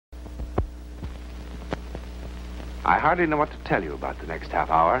I hardly know what to tell you about the next half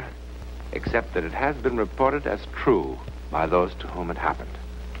hour, except that it has been reported as true by those to whom it happened.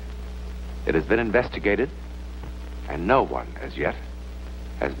 It has been investigated, and no one, as yet,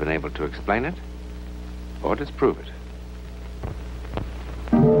 has been able to explain it or disprove it.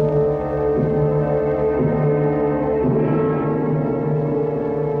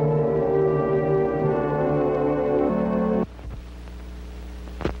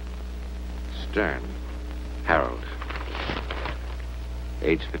 Stern, Harold,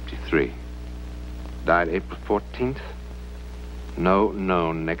 age 53. Died April 14th. No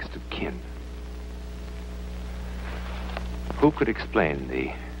known next of kin. Who could explain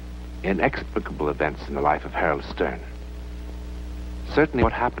the inexplicable events in the life of Harold Stern? Certainly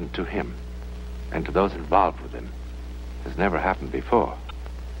what happened to him and to those involved with him has never happened before.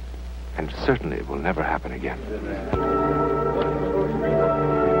 And certainly it will never happen again.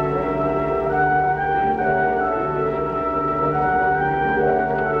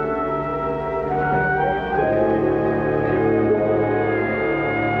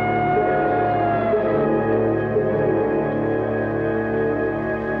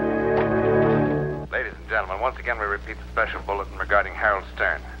 Once again, we repeat the special bulletin regarding Harold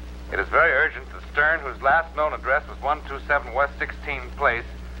Stern. It is very urgent that Stern, whose last known address was 127 West 16th Place,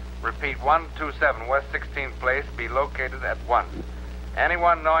 repeat 127 West 16th Place, be located at once.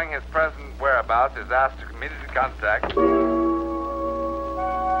 Anyone knowing his present whereabouts is asked to immediately contact...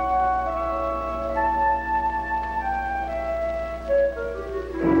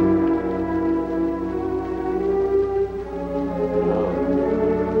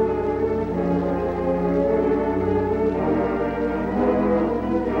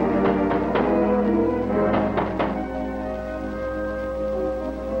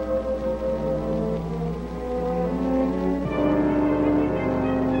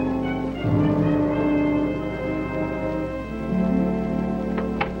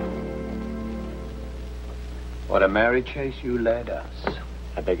 What a merry chase you led us.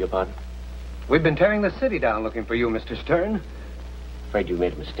 I beg your pardon? We've been tearing the city down looking for you, Mr. Stern. Afraid you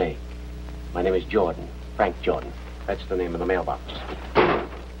made a mistake. My name is Jordan. Frank Jordan. That's the name of the mailbox.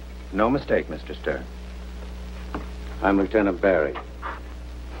 No mistake, Mr. Stern. I'm Lieutenant Barry.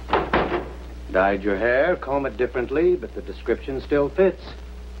 Dyed your hair, comb it differently, but the description still fits.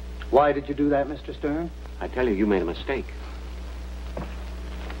 Why did you do that, Mr. Stern? I tell you, you made a mistake.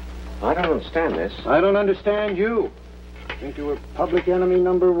 I don't understand this. I don't understand you. I think you were public enemy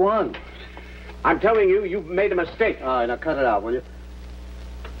number one. I'm telling you, you've made a mistake. All right, now cut it out, will you?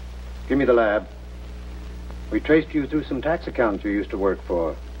 Give me the lab. We traced you through some tax accountants you used to work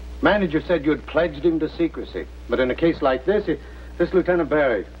for. Manager said you'd pledged him to secrecy. But in a case like this, this Lieutenant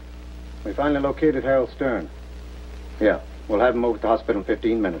Barry, we finally located Harold Stern. Yeah, we'll have him over at the hospital in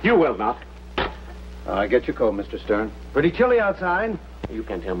 15 minutes. You will not. All right, get your coat, Mr. Stern. Pretty chilly outside. You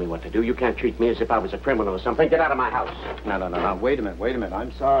can't tell me what to do. You can't treat me as if I was a criminal or something. Get out of my house. No. Wait a minute.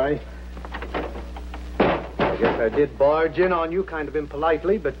 I'm sorry. I guess I did barge in on you kind of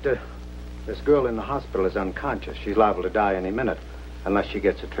impolitely, but this girl in the hospital is unconscious. She's liable to die any minute, unless she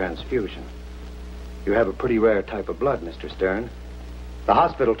gets a transfusion. You have a pretty rare type of blood, Mr. Stern. The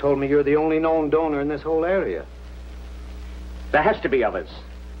hospital told me you're the only known donor in this whole area. There has to be others.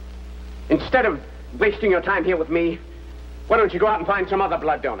 Instead of wasting your time here with me, why don't you go out and find some other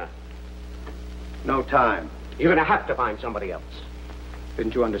blood donor? No time. You're going to have to find somebody else.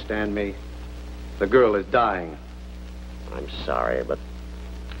 Didn't you understand me? The girl is dying. I'm sorry, but...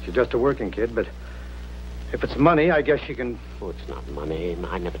 She's just a working kid, but if it's money, I guess she can... Oh, it's not money.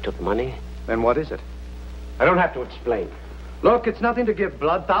 I never took money. Then what is it? I don't have to explain. Look, it's nothing to give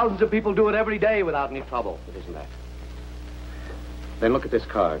blood. Thousands of people do it every day without any trouble. It isn't that. Then look at this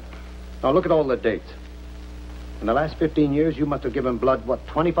card. Now look at all the dates. In the last 15 years, you must have given blood,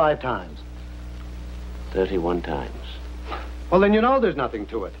 25 times? 31 times. Well, then you know there's nothing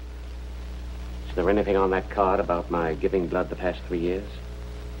to it. Is there anything on that card about my giving blood the past 3 years?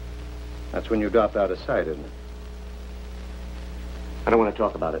 That's when you dropped out of sight, isn't it? I don't want to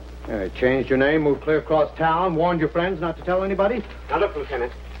talk about it. Changed your name, moved clear across town, warned your friends not to tell anybody? Now, look,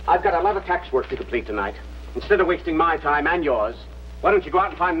 Lieutenant, I've got a lot of tax work to complete tonight. Instead of wasting my time and yours, why don't you go out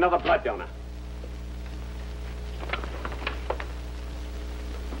and find another blood donor?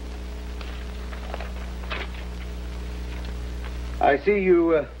 I see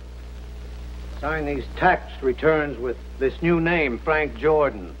you sign these tax returns with this new name, Frank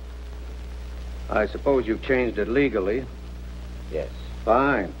Jordan. I suppose you've changed it legally. Yes.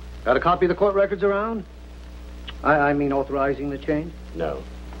 Fine. Got a copy of the court records around? I mean authorizing the change? No.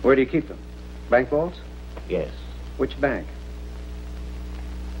 Where do you keep them? Bank vaults? Yes. Which bank?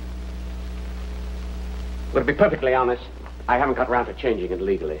 Well, to be perfectly honest, I haven't got around to changing it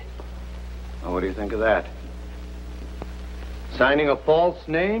legally. Well, what do you think of that? Signing a false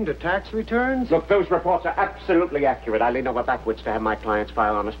name to tax returns? Look, those reports are absolutely accurate. I lean over backwards to have my clients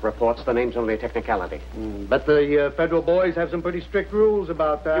file honest reports. The name's only a technicality. But the federal boys have some pretty strict rules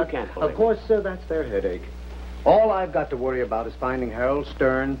about that. You can't believe Of course, that's their headache. All I've got to worry about is finding Harold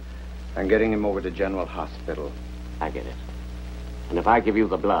Stern and getting him over to General Hospital. I get it. And if I give you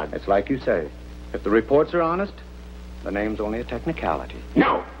the blood... It's like you say. If the reports are honest, the name's only a technicality.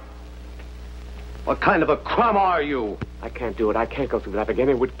 No! What kind of a crumb are you? I can't do it. I can't go through that again.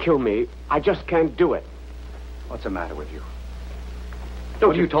 It would kill me. I just can't do it. What's the matter with you?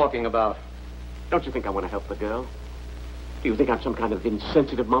 What are you talking about? Don't you think I want to help the girl? Do you think I'm some kind of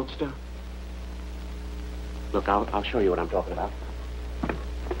insensitive monster? Look, I'll show you what I'm talking about.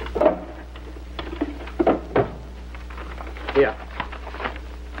 Here.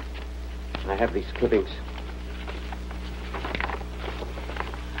 I have these clippings.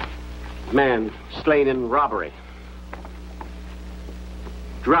 Man slain in robbery.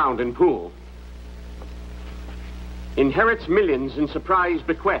 Drowned in pool. Inherits millions in surprise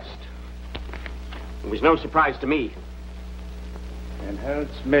bequest. It was no surprise to me.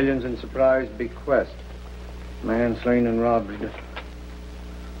 Inherits millions in surprise bequest. Man slain in robbery.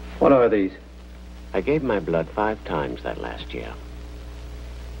 What are these? I gave my blood 5 times that last year.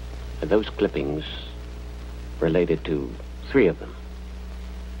 And those clippings related to 3 of them.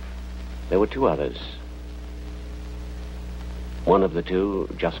 There were 2 others. One of the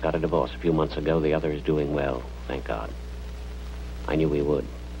 2 just got a divorce a few months ago. The other is doing well, thank God. I knew he would.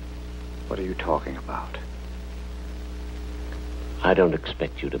 What are you talking about? I don't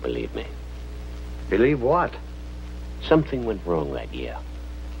expect you to believe me. Believe what? Something went wrong that year.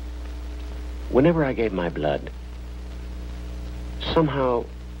 Whenever I gave my blood, somehow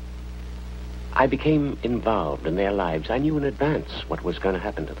I became involved in their lives. I knew in advance what was going to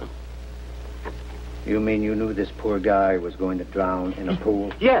happen to them. You mean you knew this poor guy was going to drown in a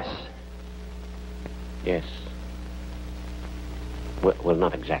pool? Yes. Yes. Well,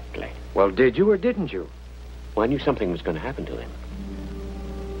 not exactly. Well, did you or didn't you? Well, I knew something was going to happen to him.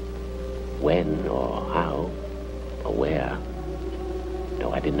 When or how or where.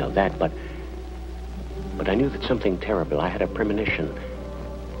 No, I didn't know that, but I knew that something terrible. I had a premonition.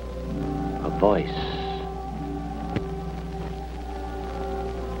 A voice.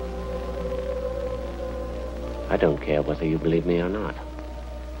 I don't care whether you believe me or not.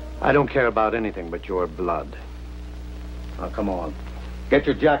 I don't care about anything but your blood. Now, come on. Get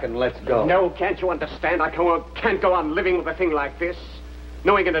your jacket and let's go. No, can't you understand? I can't go on living with a thing like this.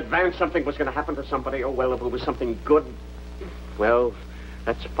 Knowing in advance something was going to happen to somebody. Oh, well, if it was something good, well,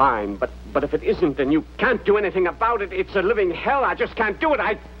 that's fine. But if it isn't and you can't do anything about it, it's a living hell. I just can't do it.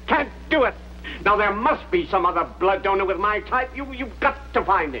 I can't do it. Now, there must be some other blood donor with my type. You've got to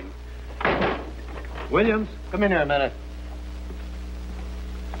find him. Williams, come in here a minute.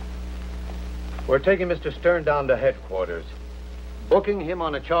 We're taking Mr. Stern down to headquarters. Booking him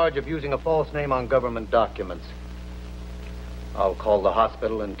on a charge of using a false name on government documents. I'll call the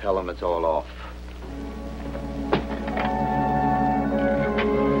hospital and tell them it's all off.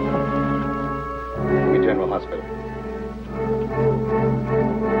 General Hospital.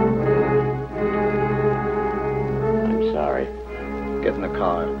 I'm sorry. Get in the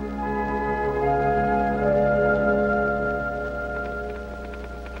car.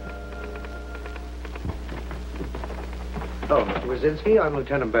 Oh, Mr. Wazinski, I'm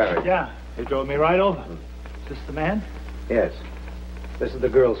Lieutenant Barrett. Yeah, they drove me right over. Is this the man? Yes. This is the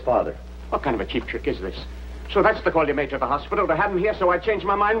girl's father. What kind of a cheap trick is this? So that's the call you made to the hospital to have him here, so I changed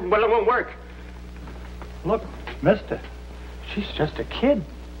my mind? Well, it won't work. Look, mister, she's just a kid.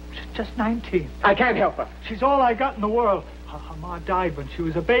 She's just 19. I can't help her. She's all I got in the world. Her ma died when she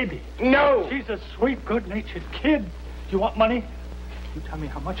was a baby. No! She's a sweet, good-natured kid. You want money? You tell me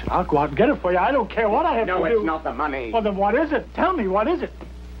how much, and I'll go out and get it for you. I don't care what I have to do. No, it's not the money. Well, then what is it? Tell me, what is it?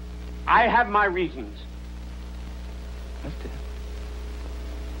 I have my reasons. Mister,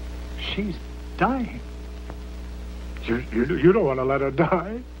 she's dying. You don't want to let her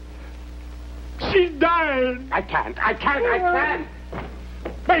die. She's dying. I can't.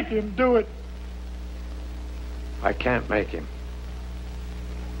 Make him do it. I can't make him.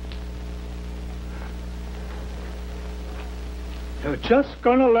 You're just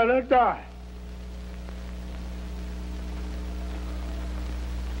gonna let her die.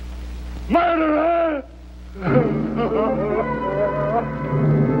 Murderer! You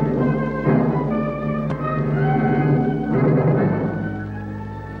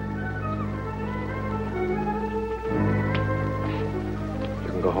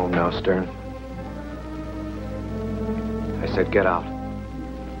can go home now, Stern. I said get out.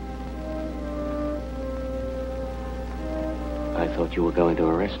 I thought you were going to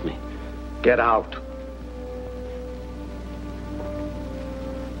arrest me. Get out.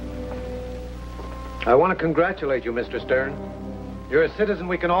 I want to congratulate you, Mr. Stern. You're a citizen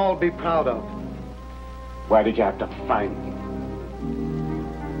we can all be proud of. Why did you have to find me?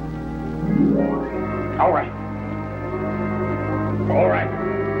 All right. All right.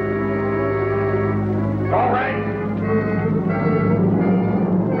 All right.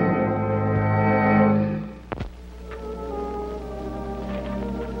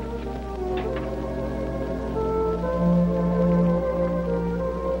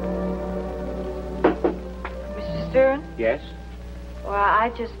 Mr. Stern? Yes? Well, I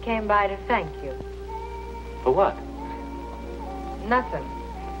just came by to thank you. For what? Nothing.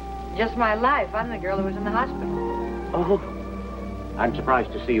 Just my life. I'm the girl who was in the hospital. Oh. I'm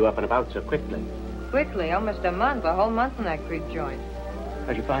surprised to see you up and about so quickly. Quickly, almost a month, a whole month in that creep joint.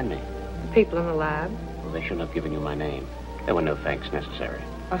 How'd you find me? People in the lab. Well, they shouldn't have given you my name. There were no thanks necessary.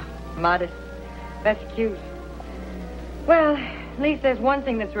 Oh, modest. That's cute. Well, at least there's one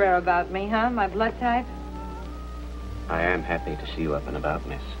thing that's rare about me, huh? My blood type. I am happy to see you up and about,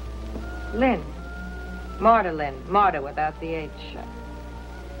 miss. Lynn. Marta Lynn. Marta without the H.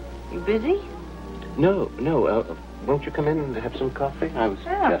 You busy? No. Won't you come in and have some coffee? I was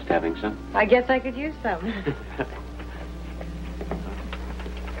just having some. I guess I could use some.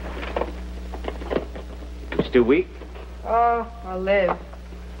 You still weak? Oh, I'll live.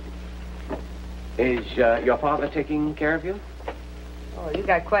 Is your father taking care of you? Oh, you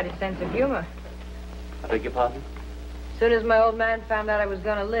got quite a sense of humor. I beg your pardon? As soon as my old man found out I was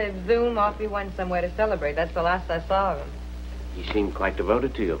going to live, zoom, off he went somewhere to celebrate. That's the last I saw of him. He seemed quite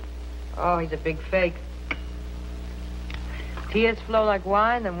devoted to you. Oh, he's a big fake. Tears flow like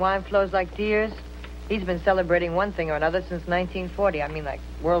wine, then wine flows like tears. He's been celebrating one thing or another since 1940. I mean, like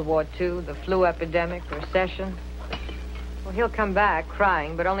World War II, the flu epidemic, recession. Well, he'll come back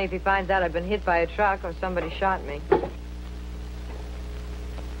crying, but only if he finds out I've been hit by a truck or somebody shot me.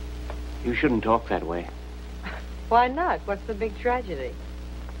 You shouldn't talk that way. Why not? What's the big tragedy?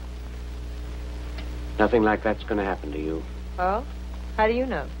 Nothing like that's going to happen to you. Oh? How do you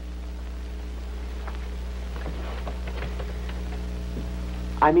know?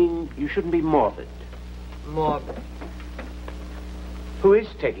 I mean, you shouldn't be morbid. Morbid. Who is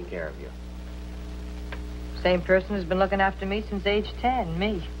taking care of you? Same person who's been looking after me since age 10,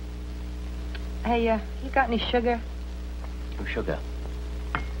 me. Hey, you got any sugar? Oh, sugar.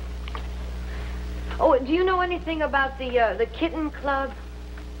 Oh, do you know anything about the Kitten Club?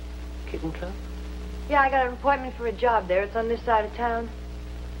 Kitten Club? Yeah, I got an appointment for a job there. It's on this side of town.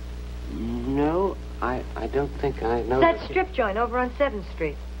 No, I don't think I know. That strip joint over on 7th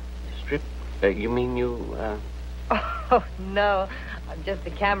Street. Strip? You mean you, Oh, no. I'm just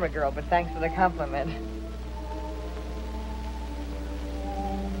a camera girl, but thanks for the compliment.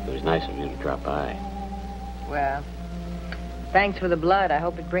 It was nice of you to drop by. Well, thanks for the blood. I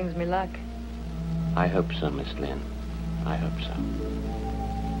hope it brings me luck. I hope so, Miss Lynn. I hope so.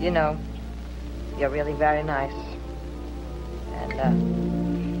 You know, you're really very nice.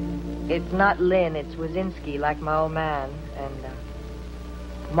 And, it's not Lynn, it's Wazinski, like my old man. And,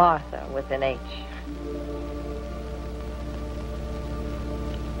 Martha with an H.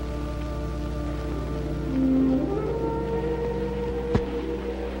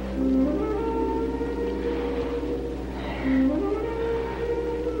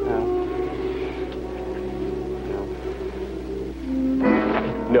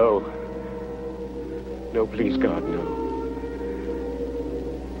 No, please, God, no.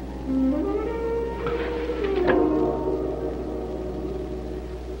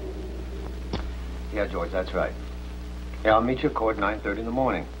 Yeah, George, that's right. Yeah, I'll meet you at court 9:30 in the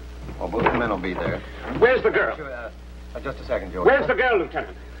morning. Well, both the men will be there. Where's the girl? Just a second, George. Where's the girl,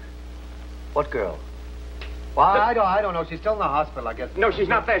 Lieutenant? What girl? Well, I don't know. She's still in the hospital, I guess. No, she's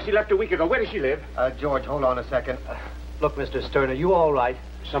not there. She left a week ago. Where does she live? George, hold on a second. Look, Mr. Stern, are you all right?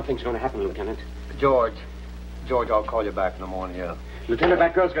 Something's going to happen, Lieutenant. George, I'll call you back in the morning, yeah. Lieutenant,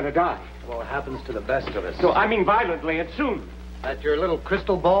 that girl's going to die. Well, it happens to the best of us. No, I mean violently and soon. At your little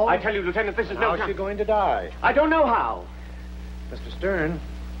crystal ball? I tell you, Lieutenant, this is no time. How's she going to die? I don't know how. Mr. Stern,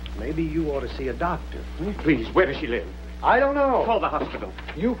 maybe you ought to see a doctor. Please, where does she live? I don't know. Call the hospital.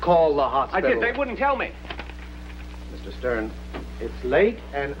 You call the hospital. I did. They wouldn't tell me. Mr. Stern, it's late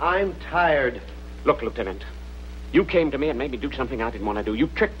and I'm tired. Look, Lieutenant, you came to me and made me do something I didn't want to do. You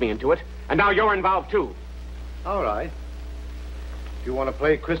tricked me into it, and now you're involved, too. All right. Do you want to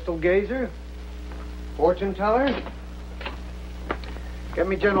play crystal gazer? Fortune teller? Get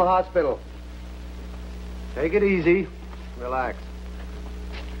me General Hospital. Take it easy. Relax.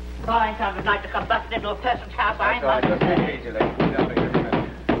 Fine sound of night to come busting into a person's house. That's all right. Just take it easy, lady. We'll be here in a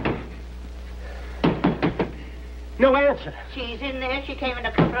minute. No answer. She's in there. She came in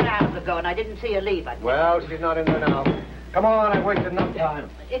a couple of hours ago, and I didn't see her leave. Well, she's not in there now. Come on, I've wasted enough time.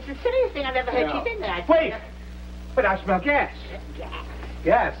 It's the silliest thing I've ever heard. Yeah. She's in there. Wait! But I smell gas. Gas.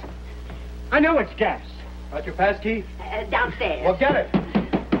 Gas. I know it's gas. Got your pass key? Downstairs. Well, get it.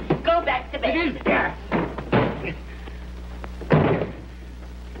 Go back to bed. It is gas.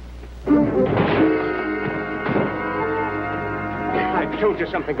 I told you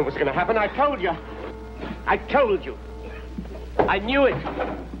something was going to happen. I told you. I told you. I knew it.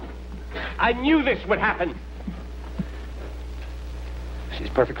 I knew this would happen. She's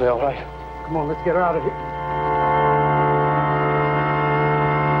perfectly all right. Come on, let's get her out of here.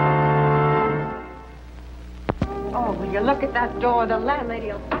 Oh, will you look at that door? The landlady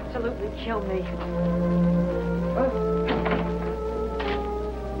will absolutely kill me.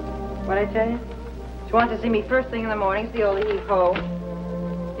 What'd I tell you? She wants to see me first thing in the morning. It's the old heave-ho.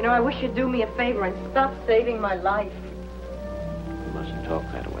 You know, I wish you'd do me a favor and stop saving my life. You mustn't talk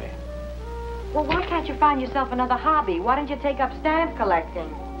that way. Well, why can't you find yourself another hobby? Why don't you take up stamp collecting?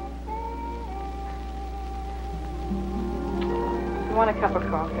 You want a cup of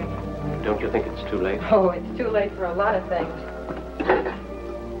coffee? Don't you think it's too late? Oh, it's too late for a lot of things.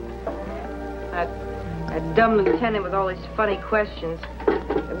 That dumb lieutenant with all his funny questions.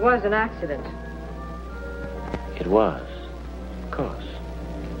 It was an accident. It was. Of course.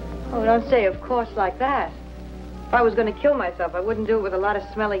 Oh, don't say of course like that. If I was going to kill myself, I wouldn't do it with a lot of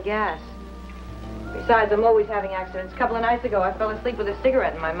smelly gas. Besides, I'm always having accidents. A couple of nights ago, I fell asleep with a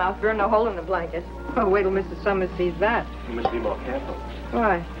cigarette in my mouth, burned a hole in the blanket. Oh, wait till Mrs. Summers sees that. You must be more careful.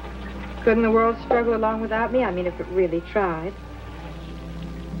 Why? Couldn't the world struggle along without me? I mean, if it really tried.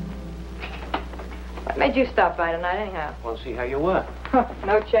 What made you stop by tonight, anyhow? Want to see how you were?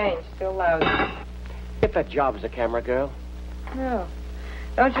 No change. Still lousy. Get that job as a camera girl. No.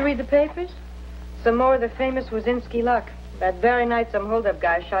 Don't you read the papers? Some more of the famous Wazinski luck. That very night, some hold-up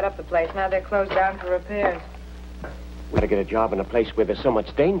guys shot up the place. Now they're closed down for repairs. We gotta get a job in a place where there's so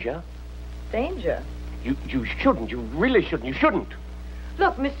much danger. Danger? You shouldn't. You really shouldn't. You shouldn't.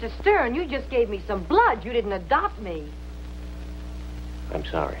 Look, Mr. Stern, you just gave me some blood. You didn't adopt me. I'm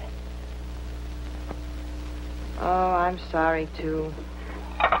sorry. Oh, I'm sorry, too.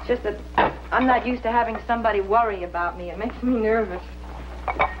 It's just that I'm not used to having somebody worry about me. It makes me nervous.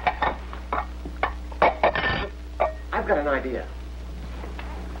 I've got an idea.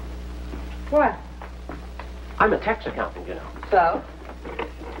 What? I'm a tax accountant, you know. So?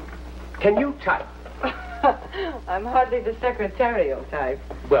 Can you type? I'm hardly the secretarial type.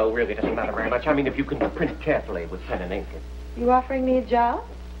 Well, really, it doesn't matter very much. I mean, if you can print carefully with pen and ink. You offering me a job?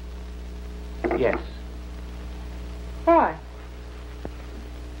 Yes. Why?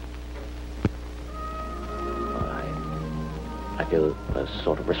 Well, I feel a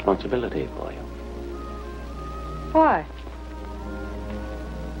sort of responsibility for you. Why?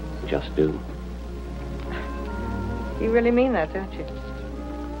 Just do. You really mean that, don't you?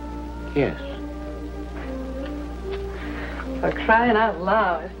 Yes. For crying out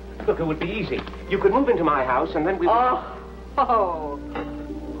loud. Look, it would be easy. You could move into my house, and then we would... Oh, Oh,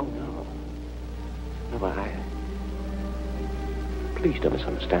 no. No, but Please don't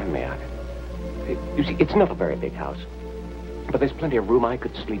misunderstand me. You see, it's not a very big house. But there's plenty of room. I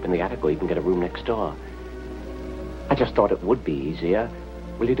could sleep in the attic or even get a room next door. I just thought it would be easier.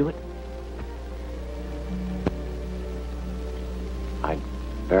 Will you do it? I'd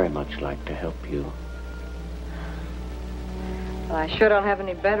very much like to help you. Well, I sure don't have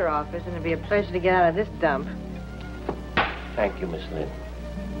any better offers, and it'd be a pleasure to get out of this dump. Thank you, Miss Lynn.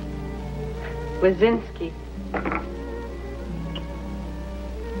 Wazinski.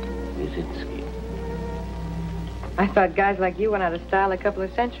 Wazinski. I thought guys like you went out of style a couple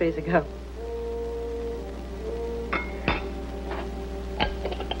of centuries ago.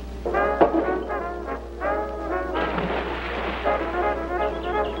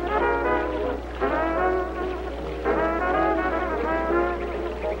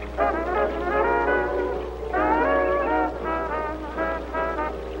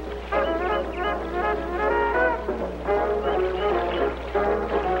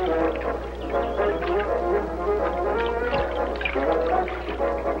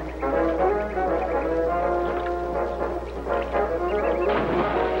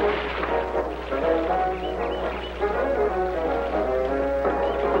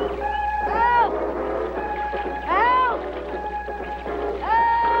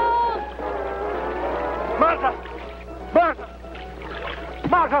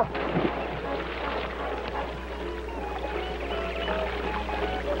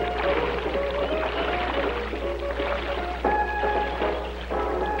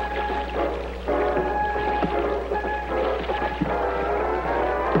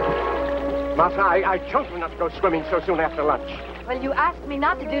 Martha, I told you not to go swimming so soon after lunch. Well, you asked me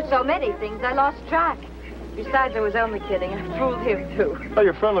not to do so many things. I lost track. Besides, I was only kidding. I fooled him, too. Oh,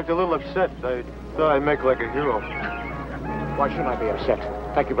 your friend looked a little upset. I thought I'd make like a hero. Why should I be upset?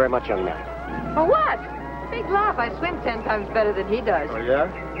 Thank you very much, young man. For what? Big laugh. I swim 10 times better than he does. Oh,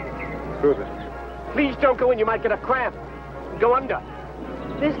 yeah? Prove it. Please don't go in. You might get a cramp. Go under.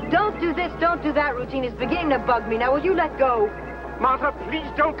 This don't do that routine is beginning to bug me. Now, will you let go? Martha, please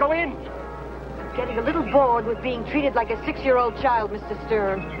don't go in. I'm getting a little bored with being treated like a 6-year-old child, Mr.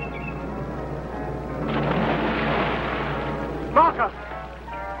 Stern. Martha!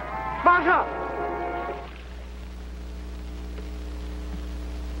 Martha!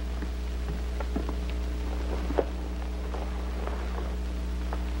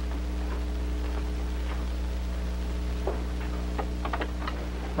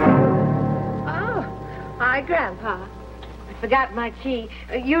 Oh, hi, Grandpa. I forgot my key.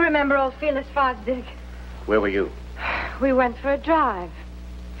 You remember old Fearless Fosdick? Where were you? We went for a drive.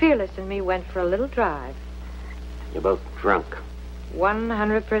 Fearless and me went for a little drive. You're both drunk.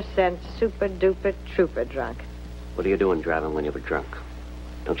 100% super-duper trooper drunk. What are you doing driving when you were drunk?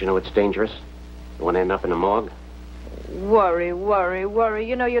 Don't you know it's dangerous? You want to end up in a morgue? Worry, worry, worry.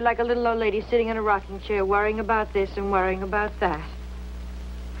 You know, you're like a little old lady sitting in a rocking chair worrying about this and worrying about that.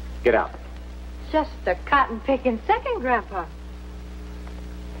 Get out. Just a cotton-picking second, Grandpa.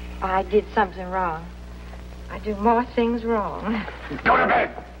 I did something wrong. I do more things wrong. Go to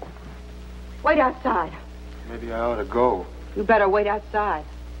bed! Wait outside. Maybe I ought to go. You better wait outside.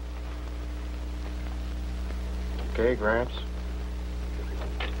 Okay, Gramps.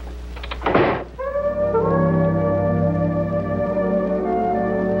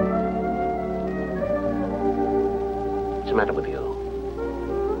 What's the matter with you?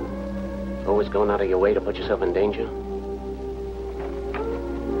 Always going out of your way to put yourself in danger?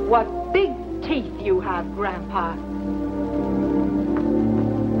 What big teeth you have, Grandpa.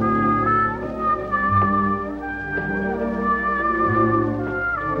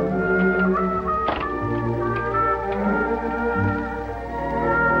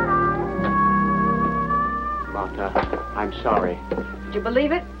 I'm sorry. Did you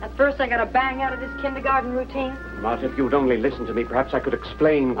believe it? At first I got a bang out of this kindergarten routine. Martha, if you'd only listen to me, perhaps I could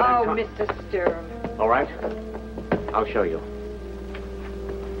explain what I'm trying... Mr. Stern. All right. I'll show you.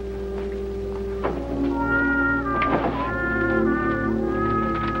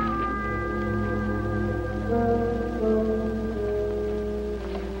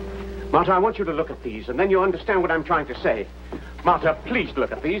 Martha, I want you to look at these, and then you'll understand what I'm trying to say. Martha, please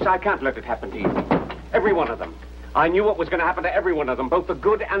look at these. I can't let it happen to you. Every one of them. I knew what was going to happen to every one of them, both the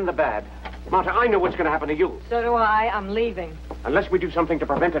good and the bad. Martha, I know what's going to happen to you. So do I. I'm leaving. Unless we do something to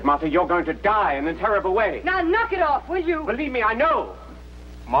prevent it, Martha, you're going to die in a terrible way. Now, knock it off, will you? Believe me, I know.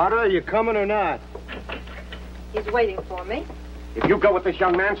 Martha, are you coming or not? He's waiting for me. If you go with this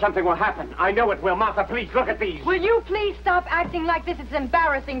young man, something will happen. I know it will. Martha, please, look at these. Will you please stop acting like this? It's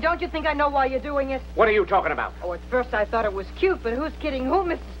embarrassing. Don't you think I know why you're doing it? What are you talking about? Oh, at first I thought it was cute, but who's kidding who,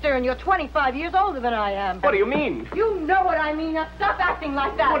 Mr. Stern? You're 25 years older than I am. What do you mean? You know what I mean. Now stop acting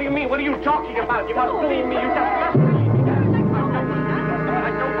like that. What do you mean? What are you talking about? You must believe me. You just must believe me.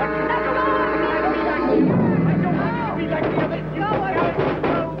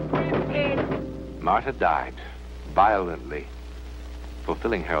 Martha died violently,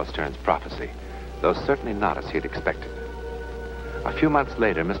 fulfilling Harold Stern's prophecy, though certainly not as he had expected. A few months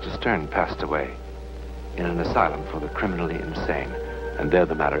later, Mr. Stern passed away in an asylum for the criminally insane, and there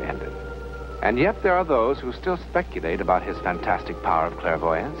the matter ended. And yet there are those who still speculate about his fantastic power of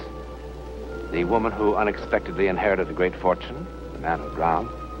clairvoyance. The woman who unexpectedly inherited a great fortune, the man who drowned,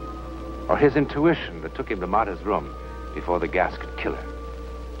 or his intuition that took him to Martha's room before the gas could kill her.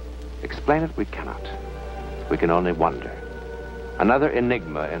 Explain it we cannot. We can only wonder. Another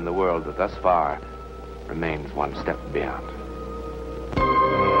enigma in the world that thus far remains one step beyond.